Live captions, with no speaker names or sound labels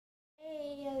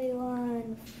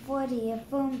Howard here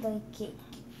from the cake.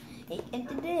 Hey, and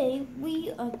today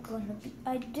we are gonna be.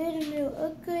 I did a little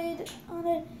upgrade on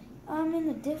it. I'm in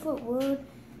a different world,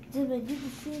 so I did the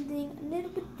same thing, a little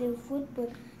bit different.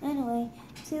 But anyway,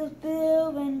 here's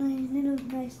Bill and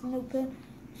my nice little pal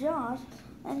Josh.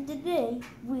 And today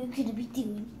we're gonna be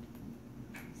doing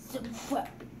some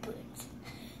Flappy birds.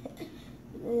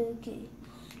 Okay,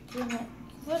 so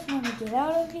first when we get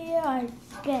out of here, I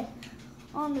spent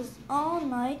on this all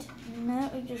night.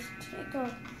 Now we just take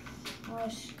off our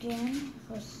skin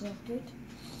for a second.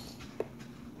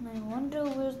 And I wonder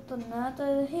where's the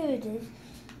nether. Here it is.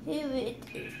 Here it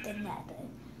is, the nether.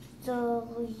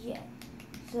 So yeah.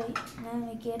 So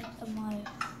now I get my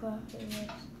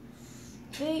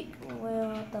feet. Where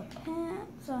are the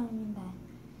pants? I mean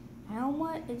the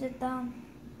helmet. Is it down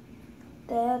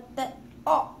there?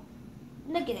 Oh,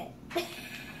 look at it.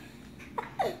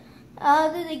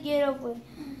 How did I get up with?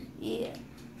 Yeah,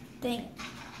 dang it.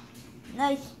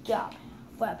 Nice job,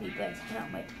 Flappy Bird's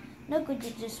helmet. Look what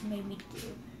you just made me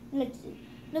do. Let's see.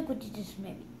 Look what you just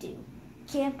made me do.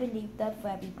 Can't believe that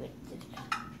Flappy Bird just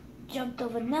jumped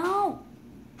over. No!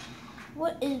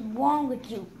 What is wrong with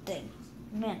you things?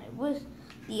 Man, I wish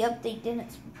the update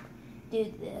didn't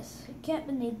do this. I can't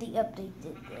believe the update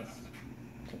did this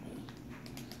to me.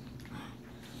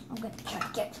 I'm gonna try to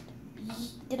catch it.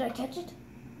 Did I catch it?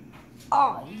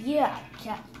 Oh yeah, I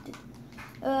catched it.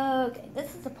 Okay,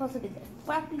 this is supposed to be the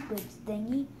Flappy Birds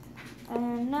thingy.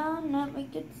 And now let me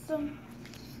get some,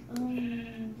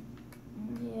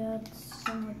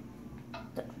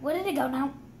 where did it go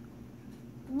now?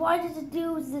 Why does it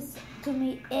do this to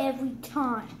me every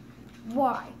time?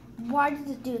 Why? Why does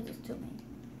it do this to me?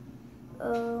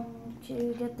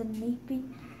 To get the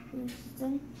napping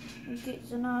thing. Okay,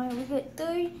 so now we get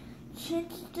 3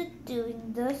 chances to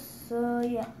doing this. So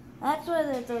yeah, that's why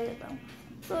they're doing it.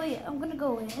 So yeah, I'm gonna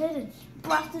go ahead and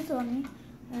blast this on me.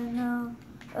 And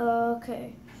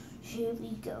okay, here we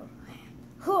go.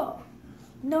 Oh,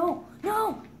 no,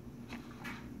 no!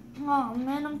 Oh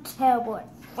man, I'm terrible at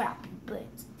Flappy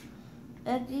Birds.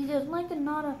 And there's like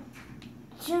another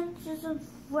chances of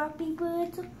Flappy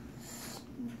Birds.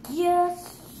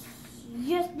 Yes,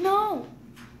 no!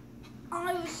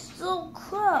 I was so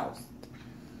close.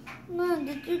 Man,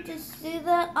 did you just see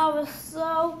that? I was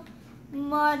so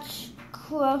much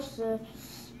closer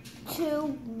to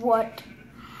what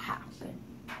happened.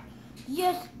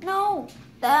 Yes, no.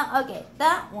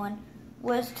 That one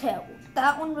was terrible.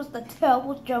 That one was the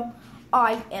terrible jump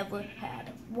I ever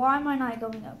had. Why am I not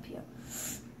going up here?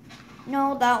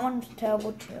 No, that one was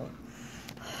terrible too.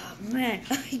 Man,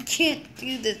 I can't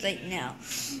do this right now.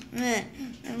 Man,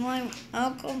 how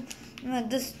come, man,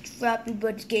 this Flappy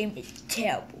Birds game is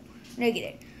terrible. Look at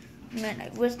it. Man, I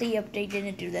wish the update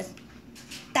didn't do this.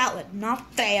 That was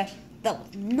not fair. That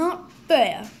was not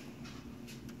fair.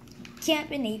 Can't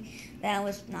believe that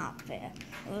was not fair.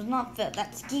 It was not fair.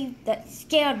 That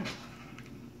scared me.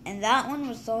 And that one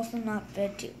was also not fair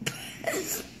too.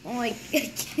 Oh my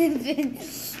God.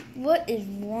 What is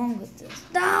wrong with this?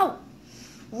 No!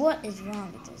 What is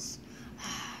wrong with this?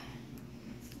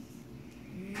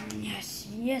 Yes.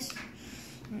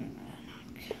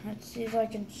 Let's see if I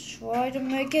can try to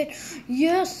make it.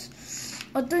 Yes!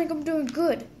 I think I'm doing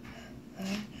good.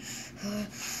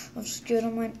 I'm scared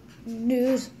on my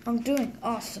knees. I'm doing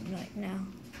awesome right now.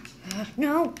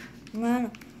 No!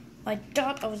 Man, I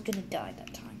thought I was gonna die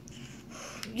that time.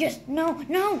 Yes!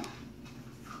 No!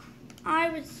 I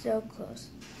was so close.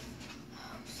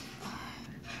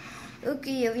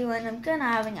 Okay, everyone, I'm kind of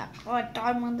having a hard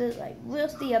time on this. I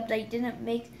wish the update didn't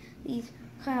make these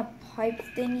kind of pipe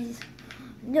thingies.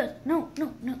 No.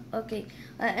 Okay,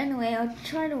 anyway, I'll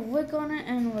try to work on it,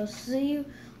 and we'll see you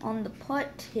on the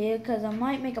part 2, because I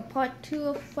might make a part 2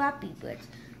 of Flappy Birds.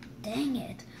 Dang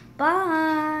it.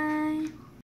 Bye!